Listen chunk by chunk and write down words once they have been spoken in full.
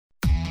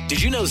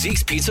Did you know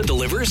Zeke's Pizza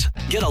delivers?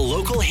 Get a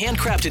local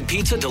handcrafted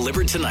pizza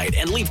delivered tonight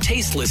and leave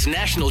tasteless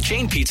national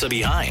chain pizza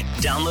behind.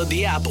 Download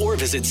the app or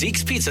visit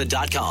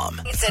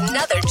Zeke'sPizza.com. It's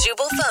another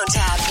Jubal phone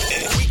tab.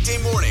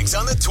 Weekday mornings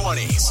on the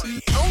 20s.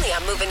 Only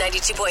on Moving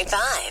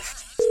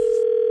 92.5.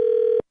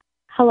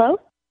 Hello?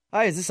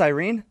 Hi, is this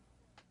Irene?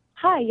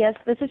 Hi, yes,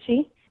 this is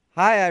she.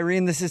 Hi,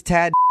 Irene. This is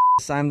Tad.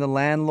 I'm the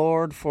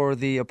landlord for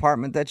the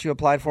apartment that you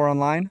applied for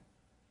online.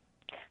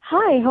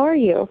 Hi, how are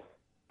you?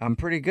 I'm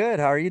pretty good.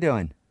 How are you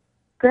doing?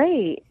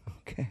 Great.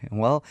 Okay.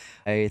 Well,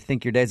 I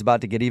think your day's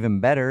about to get even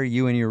better.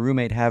 You and your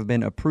roommate have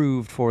been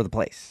approved for the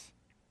place.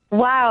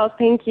 Wow,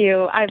 thank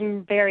you.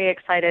 I'm very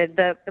excited.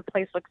 The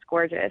place looks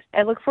gorgeous.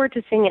 I look forward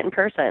to seeing it in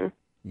person.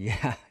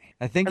 Yeah,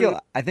 I think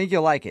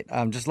you'll like it.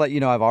 Just to let you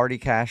know, I've already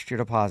cashed your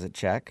deposit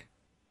check.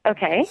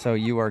 Okay. So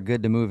you are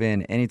good to move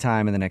in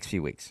anytime in the next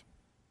few weeks.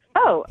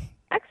 Oh,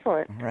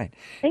 excellent. All right.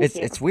 Thank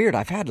you. It's weird.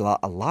 I've had a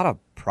lot of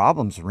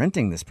problems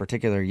renting this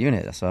particular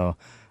unit, so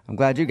I'm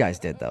glad you guys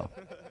did, though.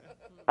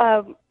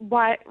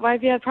 Why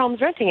have you had problems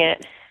renting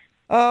it?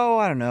 Oh,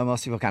 I don't know.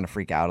 Most people kind of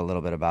freak out a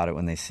little bit about it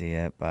when they see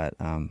it, but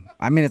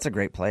I mean, it's a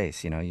great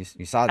place. You know,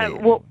 you saw the.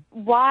 Well,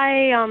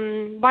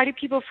 why do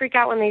people freak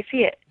out when they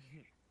see it?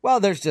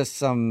 Well, there's just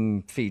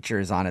some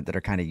features on it that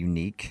are kind of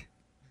unique.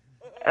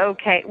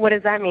 Okay, what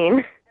does that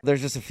mean?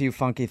 There's just a few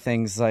funky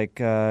things, like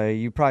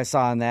you probably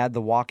saw in the ad,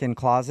 the walk-in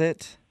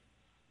closet.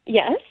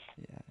 Yes.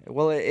 Yeah.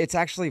 Well, it's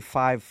actually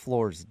 5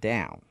 floors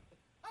down.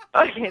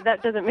 Okay,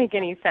 that doesn't make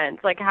any sense.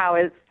 Like,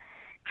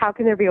 how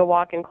can there be a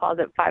walk-in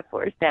closet 5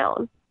 floors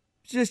down?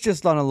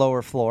 Just on a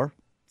lower floor.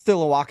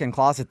 Still a walk-in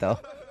closet, though.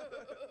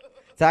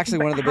 It's actually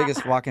one of the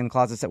biggest walk-in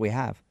closets that we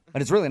have.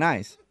 But it's really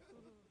nice.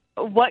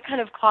 What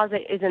kind of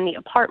closet is in the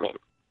apartment?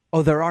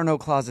 Oh, there are no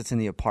closets in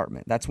the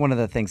apartment. That's one of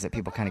the things that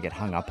people kind of get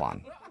hung up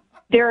on.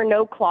 There are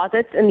no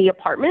closets in the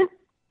apartment?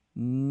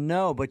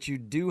 No, but you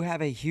do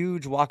have a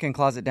huge walk-in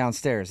closet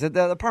downstairs.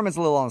 The apartment's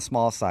a little on the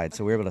small side,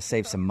 so we were able to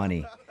save some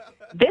money.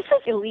 This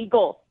is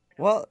illegal.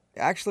 Well,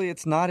 actually,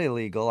 it's not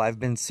illegal. I've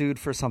been sued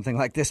for something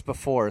like this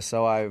before,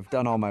 so I've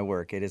done all my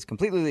work. It is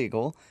completely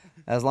legal.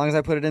 As long as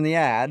I put it in the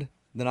ad,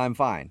 then I'm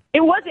fine.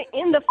 It wasn't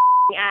in the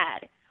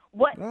ad.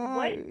 What?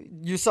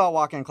 You saw a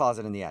walk-in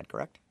closet in the ad,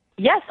 correct?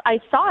 Yes, I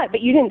saw it,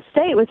 but you didn't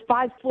say it was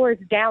 5 floors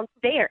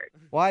downstairs.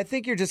 Well, I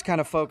think you're just kind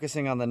of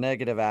focusing on the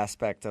negative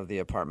aspect of the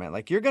apartment.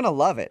 Like, you're going to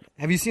love it.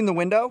 Have you seen the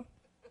window?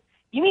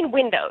 You mean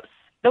windows?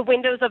 The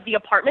windows of the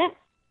apartment?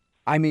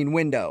 I mean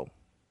window.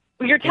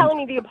 You're telling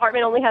me the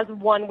apartment only has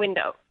one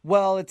window.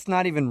 Well, it's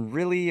not even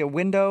really a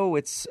window.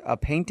 It's a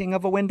painting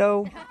of a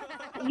window.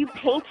 You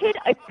painted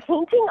a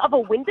painting of a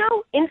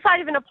window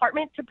inside of an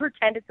apartment to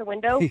pretend it's a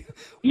window?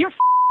 You're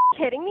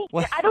kidding me?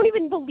 What? I don't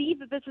even believe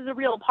that this is a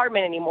real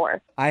apartment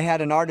anymore. I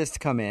had an artist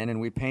come in, and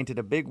we painted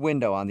a big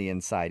window on the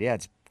inside. Yeah,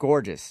 it's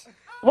gorgeous.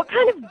 What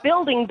kind of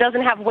building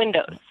doesn't have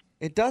windows?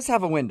 It does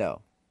have a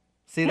window.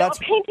 See, No, that's...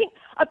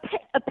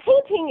 a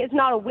painting is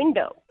not a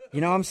window. You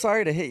know, I'm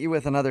sorry to hit you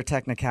with another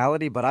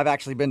technicality, but I've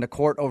actually been to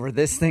court over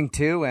this thing,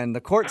 too, and the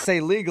courts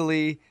say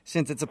legally,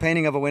 since it's a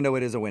painting of a window,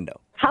 it is a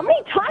window. How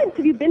many times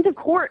have you been to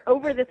court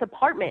over this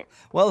apartment?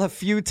 Well, a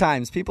few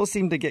times. People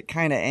seem to get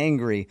kind of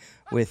angry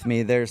with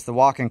me. There's the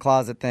walk-in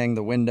closet thing,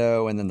 the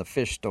window, and then the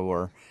fish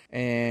store.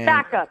 And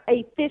Back up.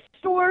 A fish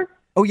store?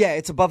 oh, yeah,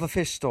 it's above a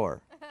fish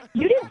store.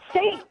 You didn't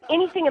say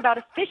anything about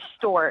a fish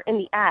store in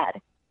the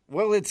ad.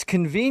 Well, it's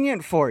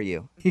convenient for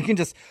you. You can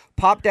just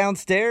pop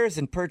downstairs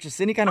and purchase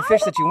any kind of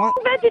fish that you want.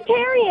 I'm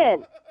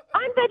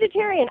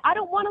vegetarian. I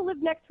don't want to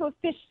live next to a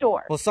fish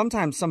store. Well,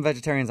 sometimes some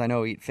vegetarians I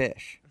know eat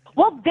fish.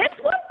 Well, this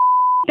one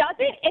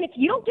doesn't. And if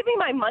you don't give me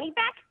my money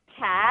back,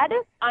 Tad,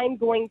 I'm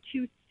going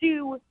to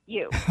sue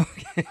you.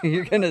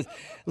 You're going to...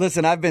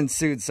 Listen, I've been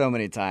sued so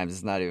many times,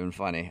 it's not even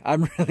funny.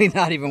 I'm really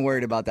not even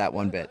worried about that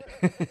one bit.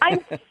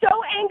 I'm so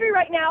angry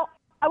right now.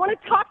 I want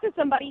to talk to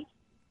somebody,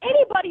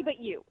 anybody but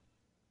you.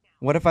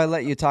 What if I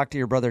let you talk to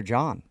your brother,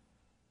 John?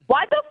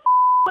 Why the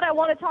would I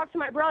want to talk to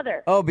my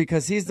brother? Oh,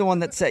 because he's the one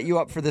that set you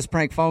up for this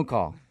prank phone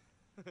call.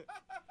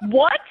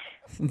 What?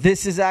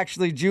 This is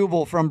actually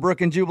Jubal from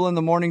Brook and Jubal in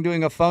the Morning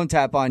doing a phone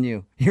tap on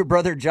you. Your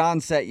brother,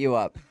 John, set you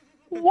up.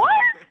 What?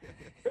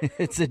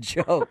 It's a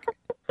joke.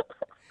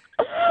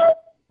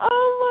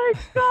 Oh,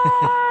 my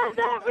God.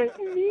 That was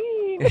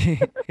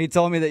mean. He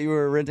told me that you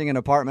were renting an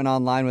apartment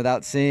online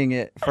without seeing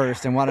it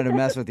first and wanted to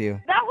mess with you.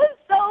 That was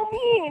so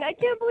mean. I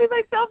can't believe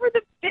I fell for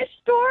the fish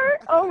store.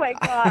 Oh, my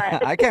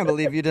God. I can't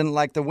believe you didn't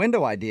like the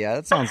window idea.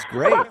 That sounds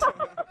great.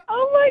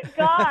 Oh, my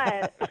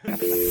God.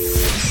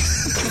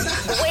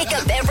 Wake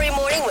up every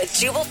morning with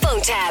Jubal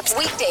phone tabs.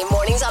 Weekday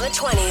mornings on the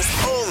 20s.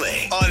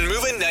 Only on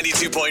Moving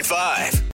 92.5.